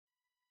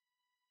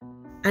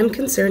I'm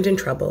concerned and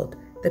troubled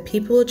that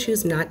people will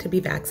choose not to be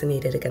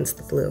vaccinated against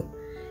the flu,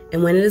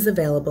 and when it is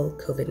available,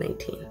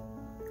 COVID-19.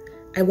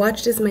 I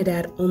watched as my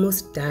dad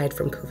almost died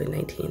from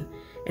COVID-19,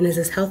 and as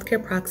his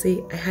healthcare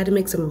proxy, I had to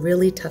make some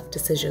really tough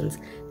decisions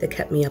that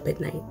kept me up at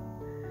night.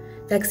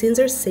 Vaccines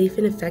are safe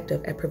and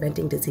effective at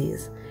preventing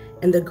disease,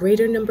 and the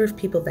greater number of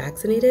people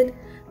vaccinated,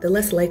 the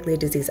less likely a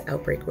disease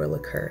outbreak will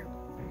occur.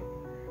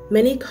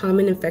 Many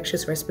common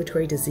infectious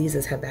respiratory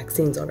diseases have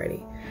vaccines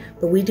already,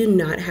 but we do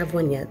not have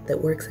one yet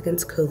that works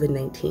against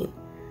COVID-19.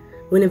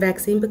 When a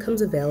vaccine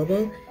becomes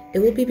available, it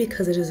will be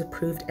because it is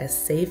approved as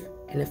safe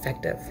and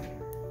effective.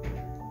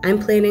 I'm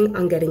planning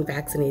on getting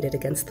vaccinated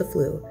against the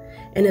flu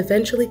and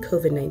eventually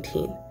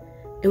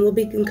COVID-19, and will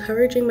be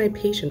encouraging my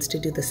patients to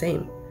do the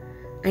same.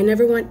 I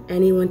never want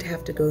anyone to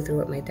have to go through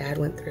what my dad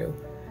went through,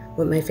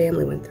 what my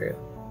family went through.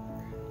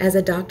 As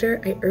a doctor,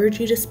 I urge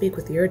you to speak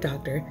with your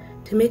doctor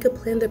to make a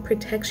plan that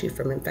protects you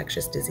from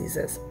infectious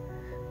diseases.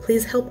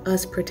 Please help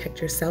us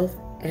protect yourself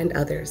and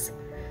others.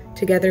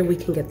 Together we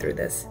can get through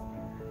this.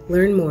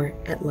 Learn more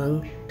at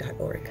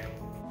lung.org.